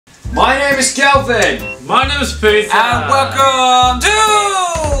My name is Kelvin. My name is Peter. And welcome to...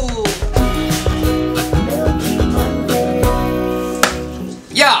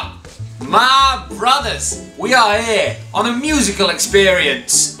 Yeah, my brothers. We are here on a musical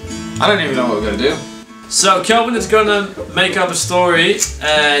experience. I don't even know what we're going to do. So Kelvin is gonna make up a story,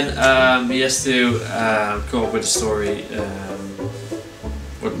 and he has to come up with a story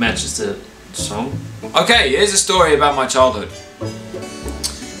what matches the song. Okay, here's a story about my childhood.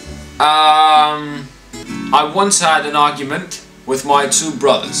 I once had an argument with my two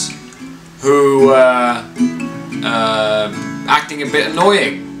brothers who were acting a bit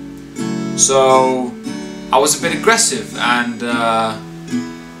annoying. So I was a bit aggressive and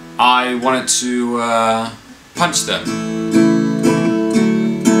I wanted to punch them.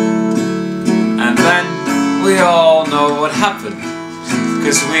 And then we all know what happened,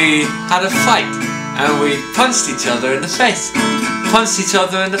 because we had a fight and we punched each other in the face. Punched each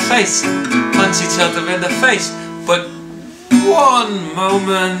other in the face. Punched each other in the face. But one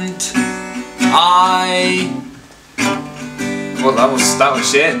moment well, that was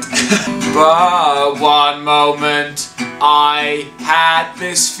shit. But one moment I had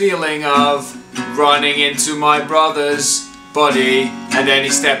this feeling of running into my brother's body, and then he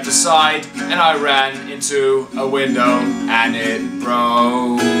stepped aside and I ran into a window and it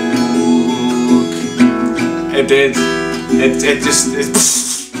broke. It did.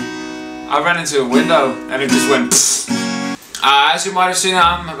 I ran into a window and it just went. As you might have seen,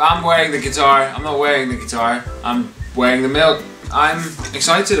 I'm wearing the guitar. I'm not wearing the guitar. I'm wearing the milk. I'm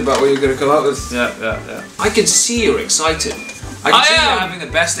excited about what you're going to come up with. Yeah. I can see you're excited. I can see you're having the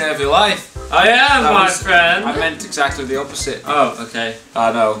best day of your life. I am, my friend. I meant exactly the opposite. Oh, okay.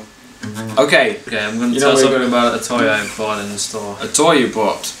 No. Okay. Okay, I'm going to tell something about a toy I bought in the store. A toy you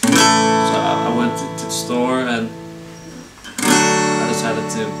bought? So I went to the store and I decided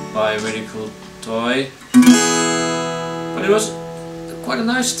to buy a really cool toy. But it was quite a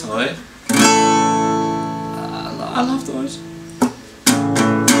nice toy. I love toys.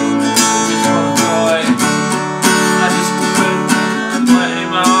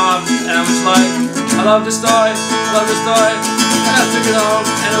 I love this toy, I love this toy, and I took it home,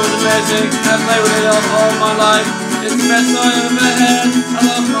 and it was amazing, and I played with it all my life. It's the best toy I've ever had. I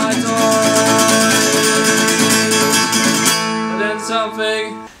love my toy. But then something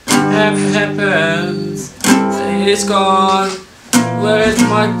happens. It's gone. Where is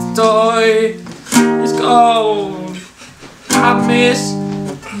my toy? It's gone. I miss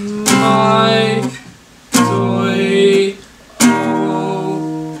my toy.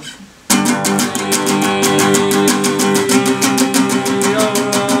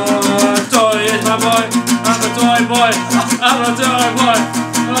 I'm a toy boy!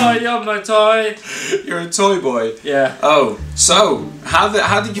 Oh, you're my toy! You're a toy boy? Yeah. Oh, so, how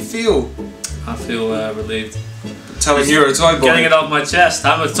did you feel? I feel relieved. Telling you're a toy boy? Getting it off my chest,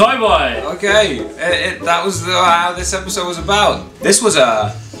 I'm a toy boy! Okay, that was how this episode was about. This was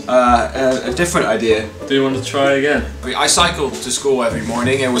a different idea. Do you want to try again? I cycled to school every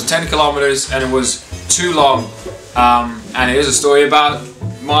morning. It was 10 kilometers and it was too long. And here's a story about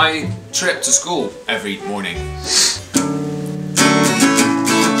my trip to school every morning.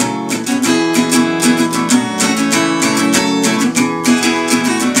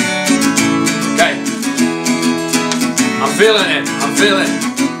 Okay. I'm feeling it.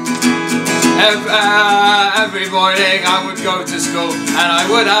 Every morning I would go to school and I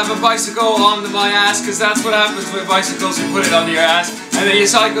would have a bicycle on my ass, because that's what happens with bicycles. You put it on your ass and then you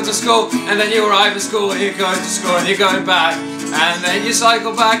cycle to school, and then you arrive at school and you're going to school and you're going back, and then you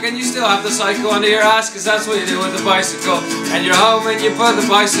cycle back and you still have to cycle under your ass, because that's what you do with the bicycle. And you're home and you put the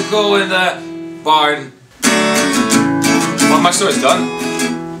bicycle in the barn. Well, my story's done.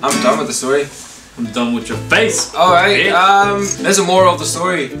 I'm done with the story. I'm done with your face. Alright, there's a moral of the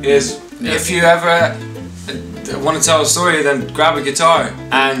story is, if you ever want to tell a story, then grab a guitar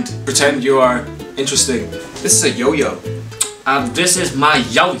and pretend you are interesting. This is a yo-yo. This is my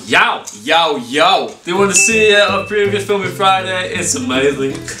yo-yo. Yo-yo. Do you want to see our previous Filmy Friday? It's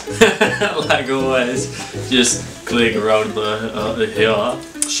amazing. Like always. Just click around the here.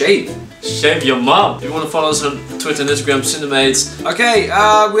 Shave your mom. If you want to follow us on Twitter and Instagram, Cinemates. Okay,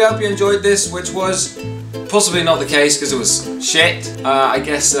 we hope you enjoyed this, which was possibly not the case because it was shit. I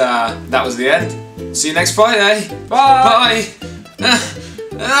guess that was the end. See you next Friday. Bye.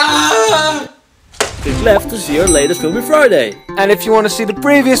 Click left to see our latest Filmy Friday. And if you want to see the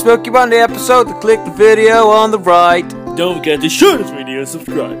previous Milky Monday episode, then click the video on the right. Don't forget to share this video and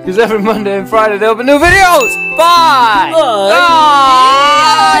subscribe. Because every Monday and Friday there'll be new videos. Bye. Bye.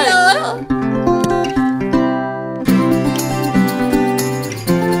 Bye.